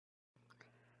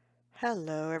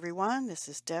Hello everyone, this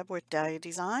is Deb with Dahlia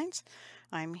Designs.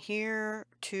 I'm here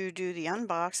to do the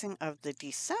unboxing of the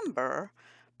December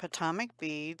POTOMAC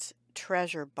Beads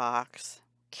Treasure Box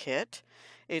kit.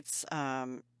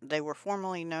 They were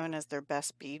formerly known as their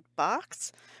Best Bead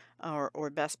Box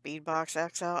or Best Bead Box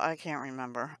XL, I can't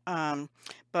remember.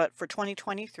 But for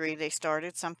 2023 they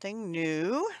started something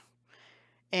new,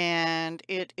 and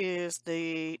it is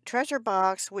the Treasure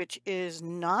Box, which is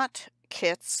not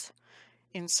kits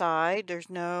inside. There's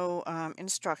no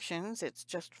instructions. It's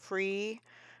just free,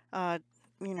 uh,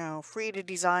 free to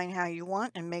design how you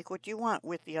want and make what you want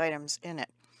with the items in it.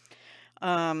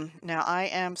 Now I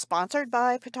am sponsored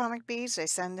by POTOMAC Beads. They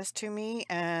send this to me,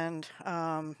 and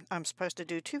I'm supposed to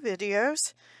do two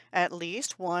videos, at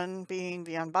least, one being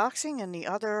the unboxing and the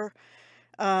other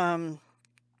um,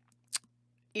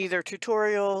 either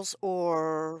tutorials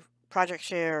or project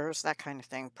shares, that kind of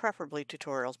thing. Preferably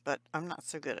tutorials, but I'm not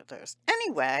so good at those.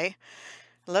 Anyway,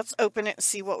 let's open it and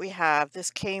see what we have. This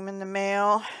came in the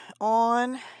mail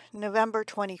on November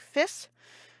 25th,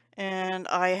 and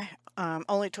I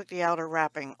only took the outer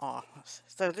wrapping off.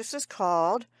 So this is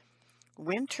called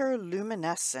Winter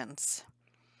Luminescence.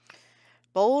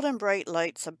 Bold and bright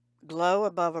lights glow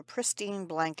above a pristine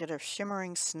blanket of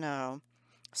shimmering snow.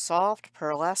 Soft,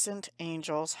 pearlescent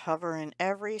angels hover in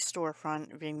every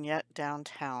storefront vignette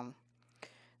downtown.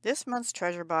 This month's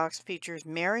treasure box features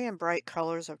merry and bright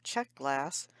colors of checked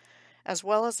glass, as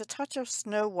well as a touch of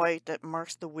snow white that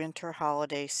marks the winter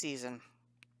holiday season.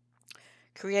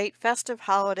 Create festive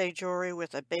holiday jewelry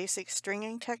with a basic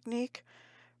stringing technique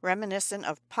reminiscent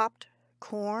of popped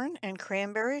corn and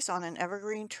cranberries on an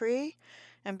evergreen tree,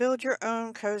 and build your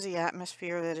own cozy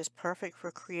atmosphere that is perfect for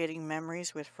creating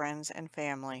memories with friends and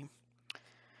family.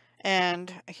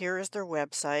 And here is their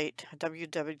website,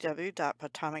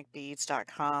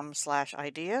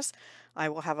 www.potomacbeads.com/ideas. I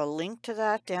will have a link to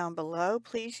that down below.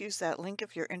 Please use that link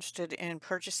if you're interested in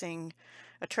purchasing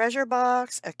a treasure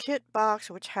box, a kit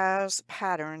box, which has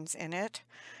patterns in it.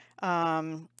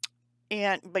 But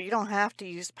you don't have to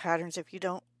use patterns if you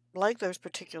don't like those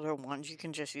particular ones. You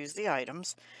can just use the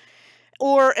items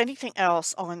or anything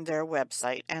else on their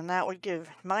website, and that would give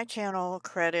my channel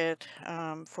credit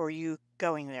for you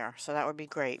going there, so that would be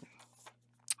great.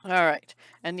 All right,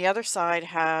 and the other side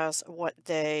has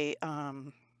what's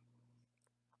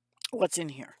in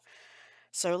here.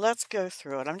 So let's go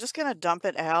through it. I'm just going to dump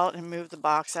it out and move the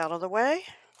box out of the way.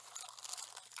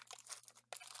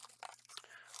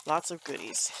 Lots of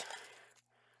goodies.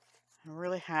 I'm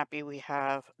really happy we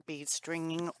have bead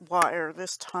stringing wire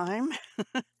this time.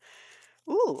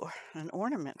 Ooh, an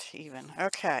ornament even.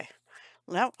 Okay.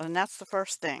 No, and that's the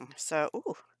first thing. So,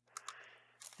 ooh,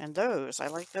 and those, I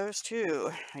like those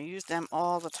too. I use them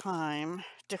all the time.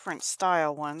 Different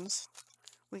style ones.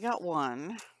 We got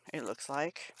one, it looks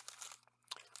like.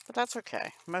 But that's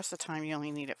okay. Most of the time you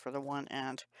only need it for the one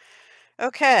end.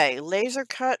 Okay, laser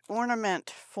cut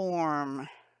ornament form.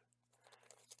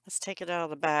 Let's take it out of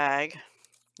the bag.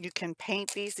 You can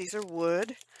paint these. These are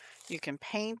wood. You can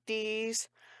paint these.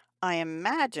 I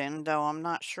imagine, though I'm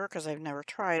not sure because I've never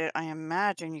tried it, I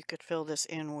imagine you could fill this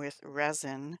in with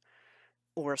resin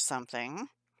or something.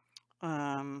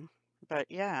 But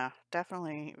yeah,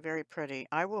 definitely very pretty.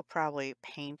 I will probably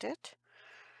paint it.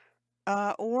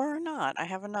 Or not. I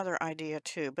have another idea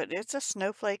too, but it's a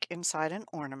snowflake inside an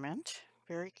ornament.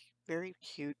 Very, very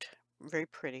cute. Very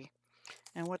pretty.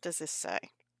 And what does this say?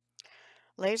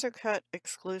 Laser cut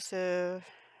exclusive.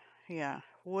 Yeah,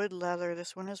 wood leather.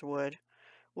 This one is wood.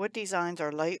 Wood designs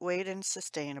are lightweight and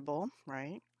sustainable,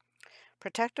 right?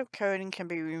 Protective coating can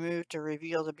be removed to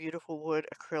reveal the beautiful wood,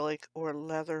 acrylic, or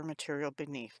leather material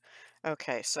beneath.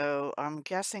 Okay, so I'm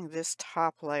guessing this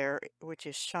top layer, which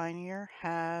is shinier,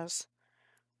 has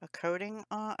a coating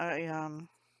on a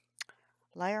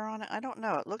layer on it. I don't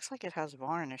know. It looks like it has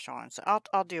varnish on it, so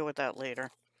I'll deal with that later.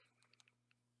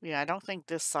 Yeah, I don't think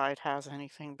this side has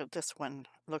anything, but this one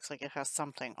looks like it has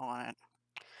something on it.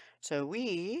 So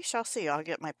we shall see. I'll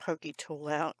get my pokey tool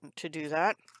out to do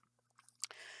that.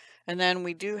 And then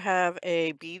we do have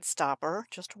a bead stopper,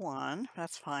 just one.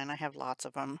 That's fine. I have lots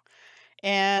of them.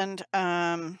 And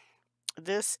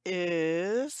this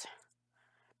is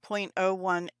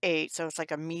 0.018, so it's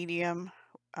like a medium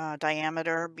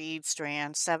diameter bead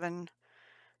strand, seven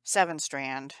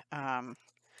strand. So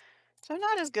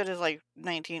not as good as like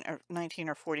 19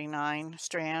 or 49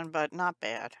 strand, but not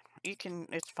bad.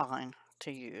 It's fine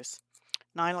to use.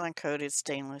 Nylon coated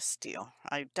stainless steel.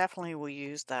 I definitely will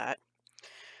use that.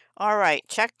 All right,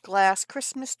 checked glass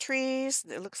Christmas trees.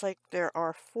 It looks like there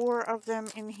are 4 of them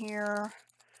in here,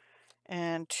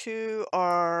 and 2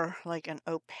 are like an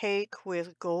opaque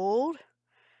with gold,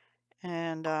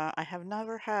 And I have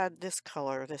never had this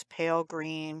color, this pale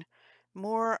green,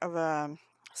 more of a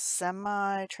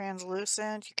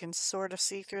semi-translucent. You can sort of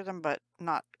see through them, but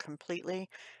not completely.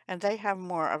 And they have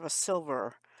more of a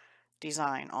silver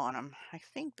design on them. I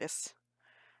think this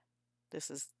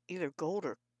is either gold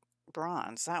or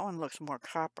bronze. That one looks more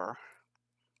copper.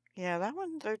 Yeah, that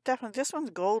one, they're definitely, this one's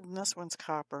gold and this one's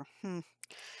copper.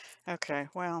 Okay,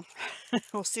 well,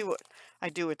 we'll see what I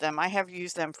do with them. I have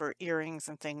used them for earrings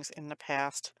and things in the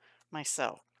past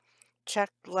myself.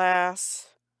 Check glass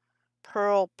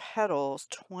pearl petals,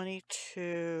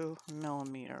 22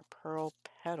 millimeter pearl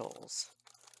petals.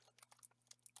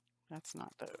 That's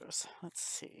not those. Let's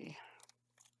see.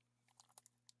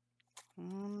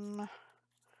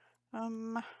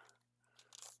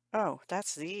 Oh,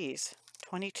 that's these.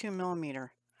 22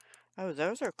 millimeter. Oh,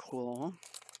 those are cool.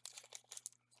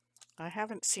 I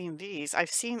haven't seen these.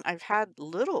 I've had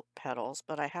little petals,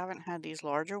 but I haven't had these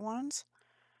larger ones.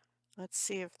 Let's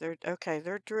see if they're, okay,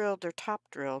 they're drilled, they're top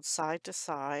drilled side to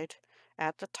side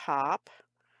at the top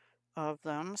of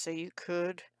them. So you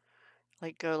could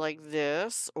like go like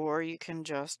this, or you can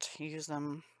just use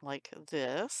them like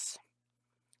this.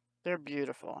 They're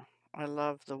beautiful. I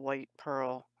love the white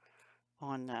pearl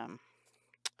on them.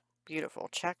 Beautiful.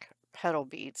 Check petal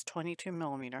beads, 22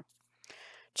 millimeter.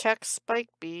 Check spike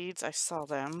beads. I saw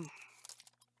them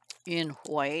in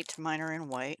white. Mine are in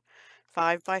white.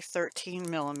 5 by 13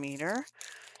 millimeter.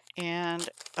 And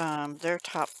they're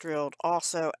top drilled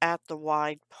also at the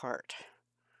wide part.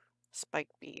 Spike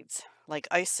beads. Like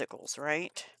icicles,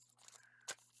 right?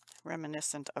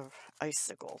 Reminiscent of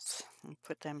icicles. I'll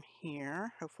put them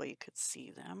here. Hopefully you could see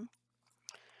them.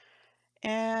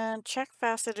 And check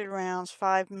faceted rounds,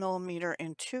 5 millimeter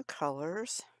in 2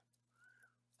 colors.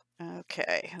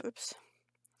 Okay, oops.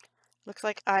 Looks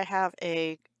like I have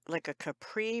like a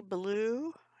capri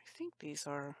blue. I think these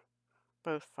are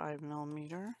both 5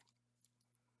 millimeter.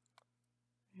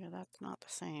 Yeah, that's not the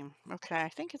same. Okay, I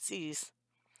think it's these.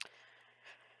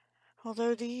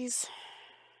 Although these,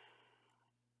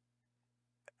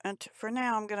 and for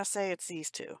now I'm going to say it's these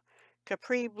two.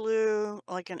 Capri blue,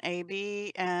 like an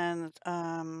AB, and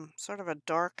sort of a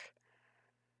dark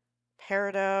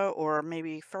peridot or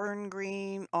maybe fern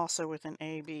green, also with an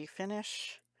AB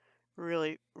finish.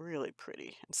 Really, really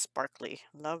pretty and sparkly.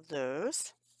 Love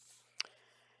those.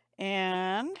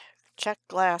 And check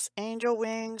glass angel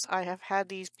wings. I have had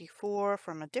these before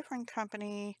from a different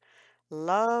company.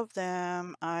 Love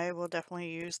them. I will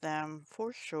definitely use them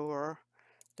for sure.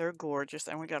 They're gorgeous,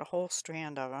 and we got a whole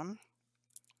strand of them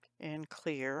in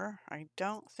clear. I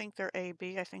don't think they're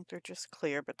AB. I think they're just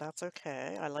clear, but that's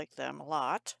okay. I like them a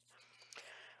lot.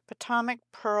 POTOMAC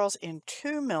pearls in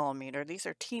 2 millimeter. These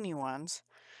are teeny ones.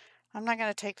 I'm not going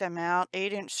to take them out.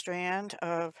 8-inch strand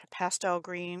of pastel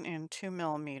green in 2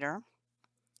 millimeter.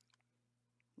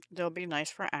 They'll be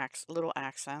nice for little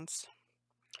accents.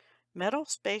 Metal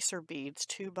spacer beads,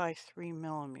 2 by 3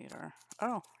 millimeter.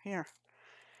 Oh, here.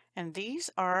 And these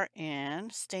are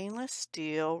in stainless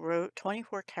steel,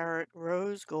 24 karat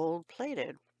rose gold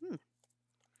plated.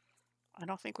 I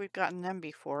don't think we've gotten them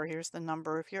before. Here's the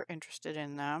number if you're interested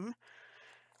in them.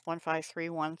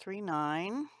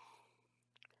 153139.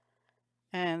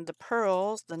 And the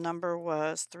pearls, the number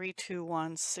was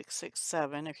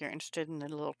 321667 if you're interested in the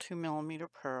little 2 millimeter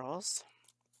pearls.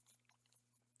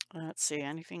 Let's see,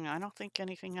 anything, I don't think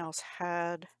anything else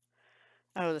had.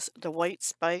 Oh, the white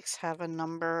spikes have a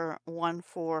number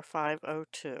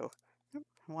 14502.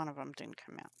 One of them didn't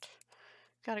come out.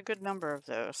 Got a good number of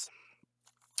those.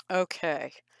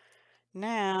 Okay,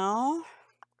 now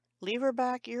lever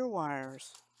back ear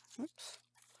wires. Oops.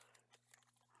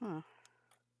 Huh.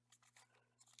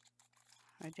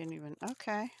 I didn't even,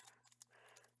 okay.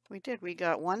 We did. We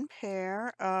got one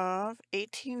pair of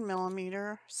 18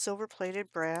 millimeter silver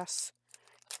plated brass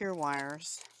ear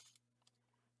wires.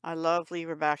 I love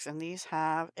lever backs, and these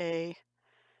have a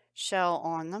shell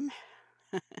on them.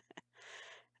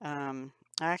 I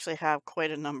actually have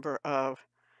quite a number of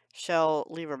shell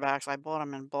lever backs. I bought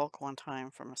them in bulk one time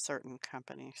from a certain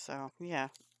company. So yeah,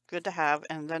 good to have.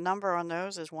 And the number on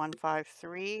those is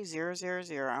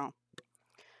 153000.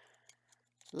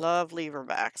 Love lever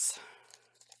backs.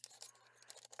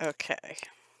 Okay.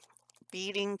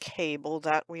 Beading cable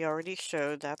that we already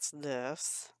showed. That's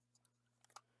this.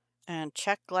 And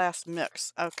check glass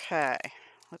mix. Okay.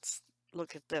 Let's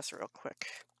look at this real quick.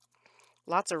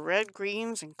 Lots of red,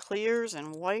 greens, and clears,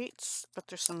 and whites, but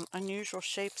there's some unusual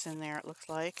shapes in there, it looks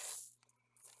like.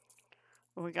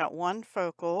 We got one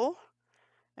focal,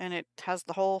 and it has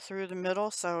the hole through the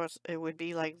middle, so it would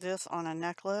be like this on a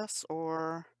necklace,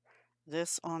 or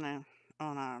this on a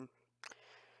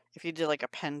if you did like a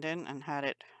pendant and had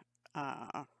it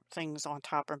things on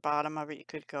top and bottom of it, you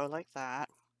could go like that.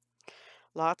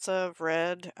 Lots of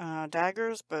red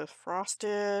daggers, both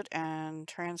frosted and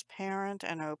transparent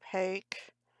and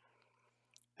opaque.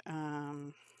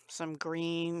 Some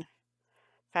green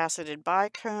faceted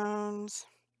bicones.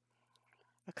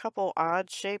 A couple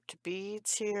odd-shaped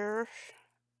beads here.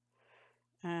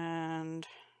 And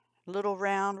little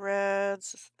round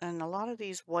reds. And a lot of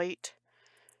these white,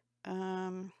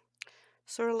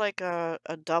 sort of like a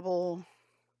double...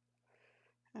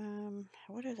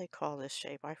 what do they call this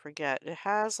shape? I forget. It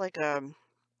has like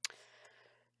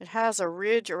it has a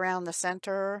ridge around the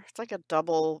center. It's like a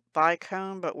double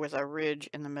bicone, but with a ridge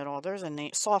in the middle. There's a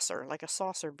saucer, like a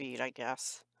saucer bead, I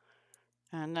guess.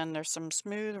 And then there's some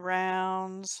smooth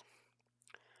rounds,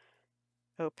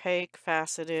 opaque,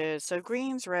 faceted. So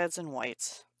greens, reds, and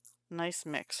whites. Nice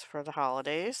mix for the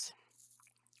holidays.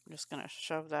 I'm just going to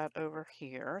shove that over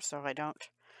here so I don't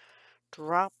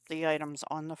drop the items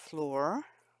on the floor.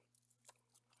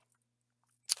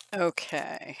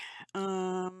 Okay.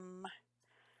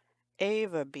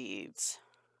 Ava beads.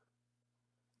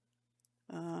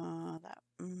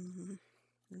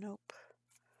 Nope.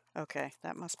 Okay,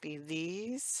 that must be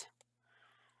these.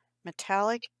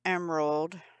 Metallic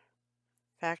emerald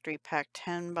factory pack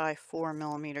 10 by 4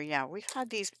 millimeter. Yeah, we've had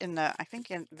these in the, I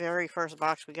think in the very first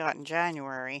box we got in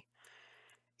January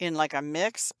in like a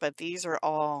mix, but these are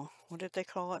all, what did they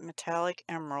call it? Metallic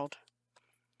emerald.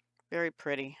 Very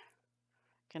pretty.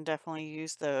 Can definitely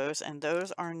use those. And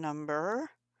those are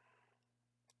number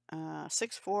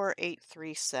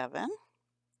 64837.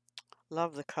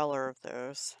 Love the color of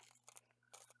those.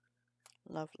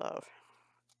 Love, love.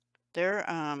 They're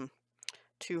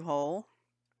 2-hole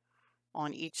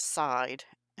on each side,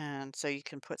 and so you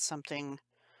can put something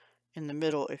in the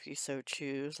middle if you so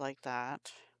choose, like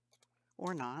that,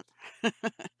 or not.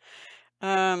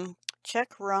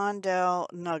 Check rondelle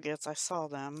nuggets. I saw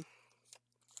them.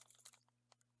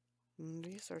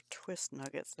 These are twist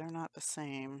nuggets. They're not the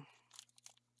same.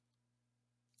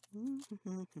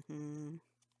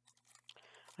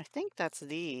 I think that's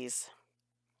these.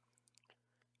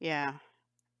 Yeah.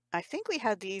 I think we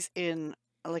had these in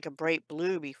like a bright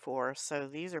blue before, so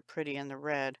these are pretty in the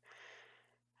red.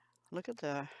 Look at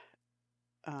the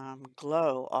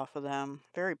glow off of them.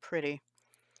 Very pretty.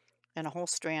 And a whole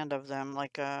strand of them,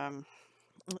 like, let's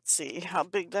see how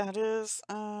big that is.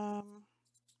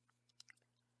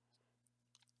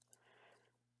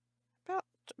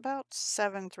 About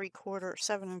 7 3/4,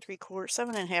 7 3/4,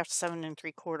 7.5 to 7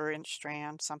 3/4 inch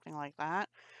strand, something like that.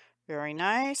 Very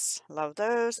nice. Love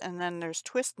those. And then there's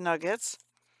twist nuggets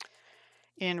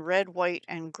in red, white,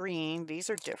 and green. These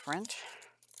are different.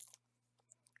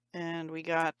 And we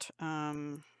got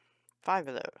 5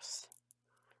 of those.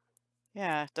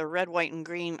 Yeah, the red, white, and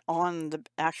green on the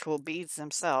actual beads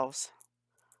themselves.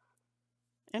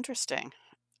 Interesting.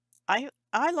 I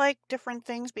like different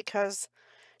things because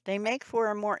they make for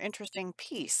a more interesting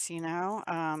piece, you know.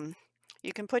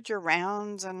 You can put your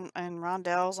rounds and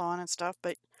rondelles on and stuff,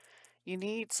 but you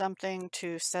need something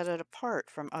to set it apart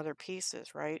from other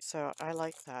pieces, right? So I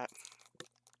like that.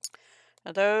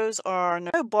 Now those are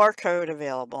no barcode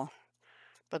available,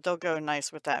 but they'll go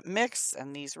nice with that mix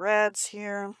and these reds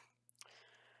here.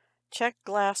 Check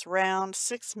glass round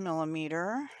 6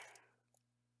 millimeter.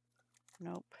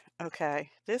 Nope.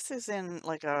 Okay, this is in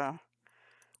like a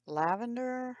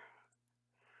lavender.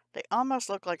 They almost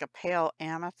look like a pale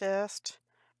amethyst,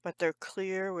 but they're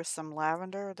clear with some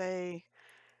lavender. They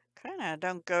kind of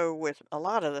don't go with a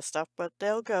lot of the stuff, but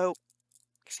they'll go,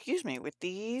 excuse me, with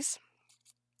these,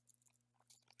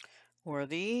 or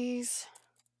these,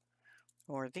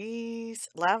 or these.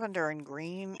 Lavender and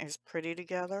green is pretty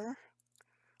together.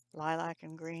 Lilac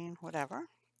and green, whatever.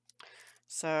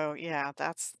 So yeah,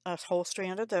 that's a whole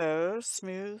strand of those.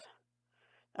 Smooth,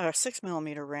 6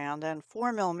 millimeter round. Then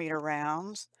 4 millimeter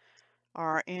rounds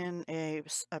are in a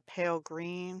pale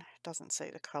green. It doesn't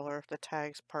say the color. The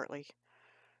tag's partly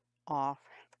off.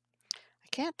 I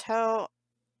can't tell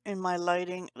in my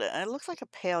lighting. It looks like a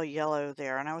pale yellow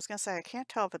there. And I was going to say, I can't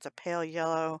tell if it's a pale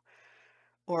yellow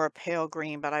or a pale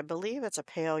green, but I believe it's a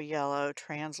pale yellow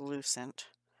translucent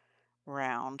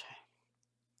round.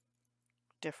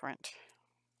 Different.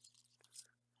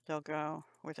 They'll go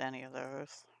with any of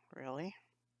those, really.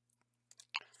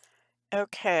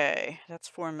 Okay, that's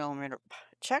 4 millimeter.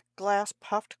 Check glass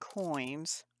puffed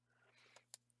coins.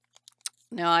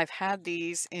 Now I've had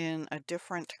these in a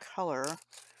different color,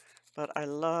 but I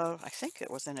think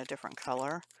it was in a different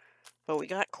color, but we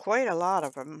got quite a lot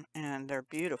of them and they're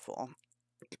beautiful.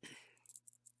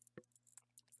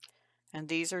 And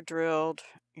these are drilled,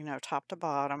 you know, top to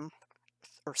bottom,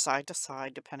 or side to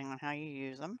side, depending on how you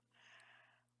use them.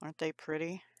 Aren't they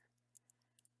pretty?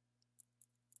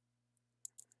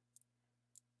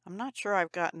 I'm not sure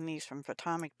I've gotten these from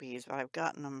Potomac beads, but I've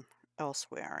gotten them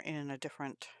elsewhere in a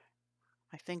different,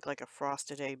 I think like a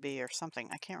frosted AB or something.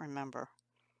 I can't remember.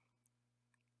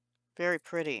 Very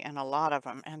pretty, and a lot of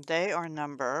them. And they are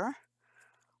number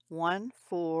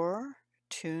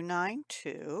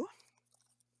 14292.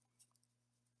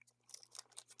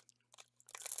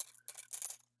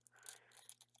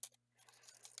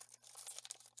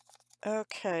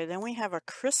 Okay, then we have a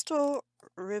Crystal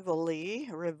Rivoli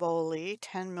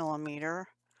 10 millimeter.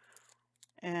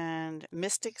 And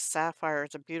Mystic Sapphire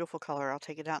is a beautiful color. I'll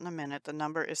take it out in a minute. The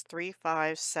number is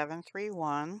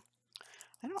 35731.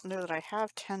 I don't know that I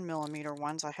have 10 millimeter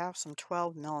ones. I have some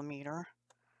 12 millimeter.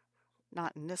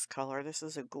 Not in this color. This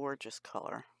is a gorgeous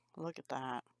color. Look at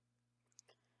that.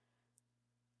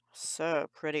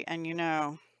 So pretty. And you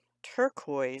know,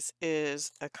 turquoise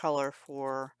is a color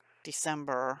for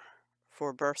December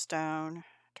for birthstone.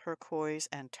 Turquoise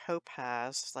and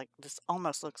topaz. Like this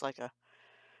almost looks like a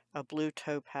blue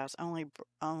topaz, only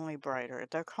brighter.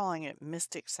 They're calling it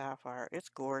Mystic Sapphire. It's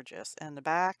gorgeous. And the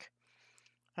back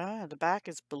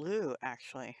is blue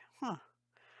actually. Huh.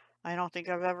 I don't think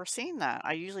I've ever seen that.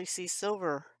 I usually see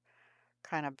silver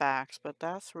kind of backs, but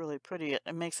that's really pretty.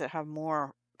 It makes it have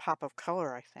more pop of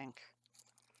color, I think.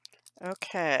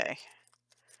 Okay.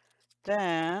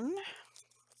 Then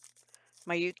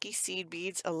Mayuki Seed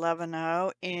Beads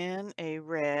 11-0 in a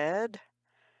red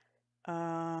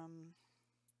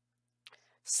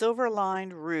silver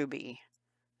lined ruby.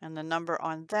 And the number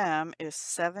on them is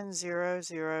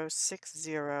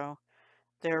 70060.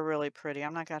 They're really pretty.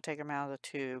 I'm not going to take them out of the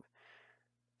tube.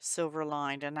 Silver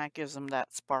lined, and that gives them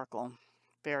that sparkle.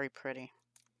 Very pretty.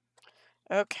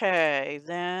 Okay,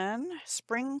 then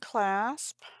Spring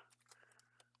Clasp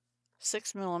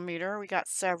 6 millimeter. We got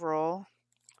several.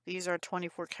 These are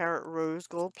 24 karat rose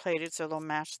gold plated, so they'll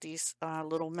match these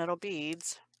little metal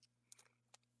beads.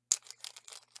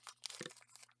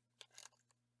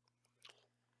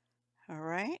 All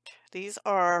right,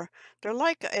 they're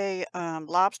like a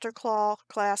lobster claw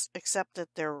clasp, except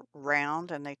that they're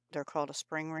round and they're called a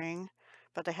spring ring,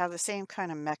 but they have the same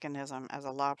kind of mechanism as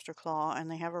a lobster claw,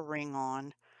 and they have a ring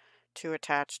on to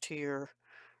attach to your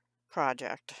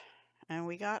project. And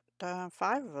we got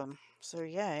 5 of them, so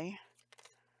yay.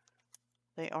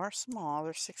 They are small,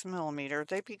 they're 6 millimeter.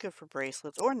 They'd be good for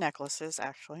bracelets or necklaces,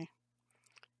 actually.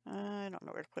 I don't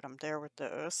know where to put them there with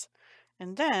those.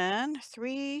 And then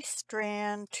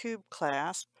 3-strand tube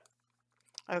clasp.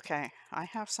 Okay, I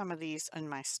have some of these in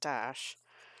my stash.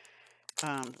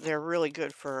 They're really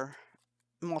good for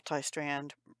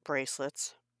multi-strand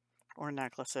bracelets or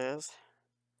necklaces.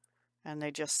 And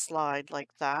they just slide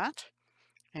like that.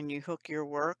 And you hook your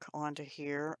work onto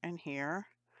here and here.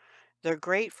 They're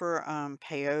great for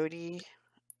peyote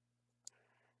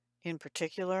in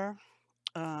particular.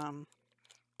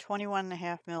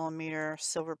 21.5 millimeter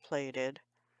silver plated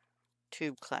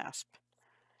tube clasp.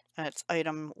 And it's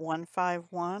item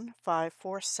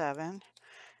 151547.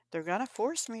 They're gonna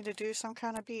force me to do some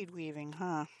kind of bead weaving,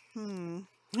 huh?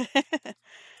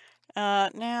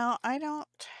 Now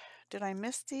did I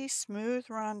miss these smooth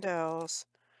rondelles?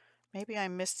 Maybe I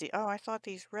missed I thought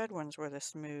these red ones were the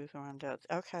smooth rondelles.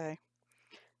 Okay.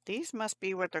 These must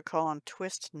be what they're calling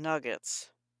twist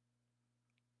nuggets.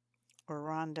 Or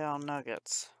rondelle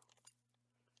nuggets.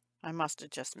 I must have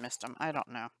just missed them. I don't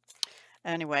know.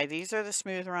 Anyway, these are the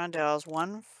smooth rondelles.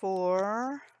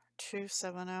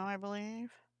 14270, I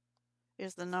believe,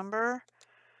 is the number.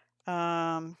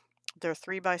 They're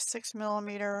 3x6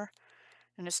 millimeter.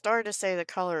 And it started to say the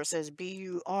color. It says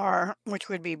BUR, which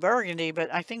would be burgundy,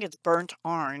 but I think it's burnt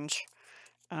orange.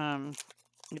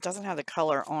 It doesn't have the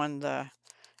color on the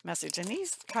message. And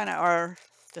these kind of are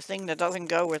the thing that doesn't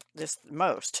go with this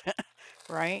most,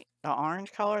 right? The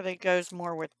orange color that goes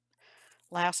more with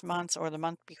last month's or the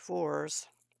month before's,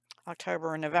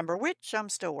 October and November, which I'm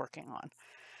still working on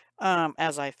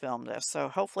as I film this. So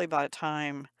hopefully by the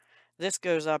time this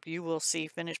goes up, you will see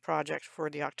finished projects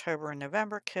for the October and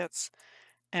November kits.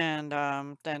 And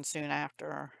then soon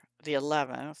after the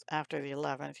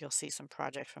 11th, you'll see some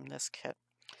projects from this kit.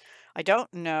 I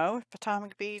don't know if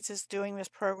Potomac Beads is doing this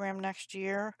program next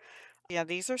year. Yeah,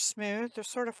 these are smooth. They're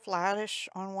sort of flattish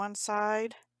on one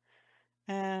side.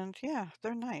 And yeah,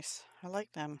 they're nice. I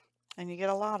like them. And you get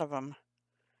a lot of them.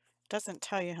 Doesn't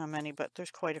tell you how many, but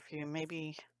there's quite a few.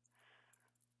 Maybe,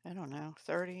 I don't know,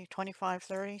 30, 25,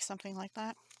 30, something like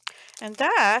that. And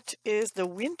that is the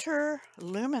Winter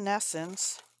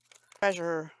Luminescence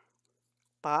treasure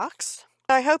box.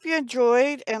 I hope you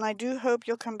enjoyed, and I do hope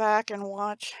you'll come back and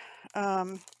watch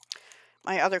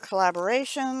my other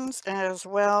collaborations as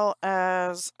well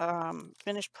as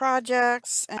finished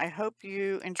projects. And I hope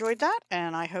you enjoyed that,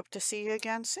 and I hope to see you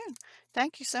again soon.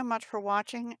 Thank you so much for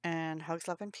watching, and hugs,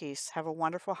 love, and peace. Have a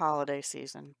wonderful holiday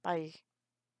season. Bye.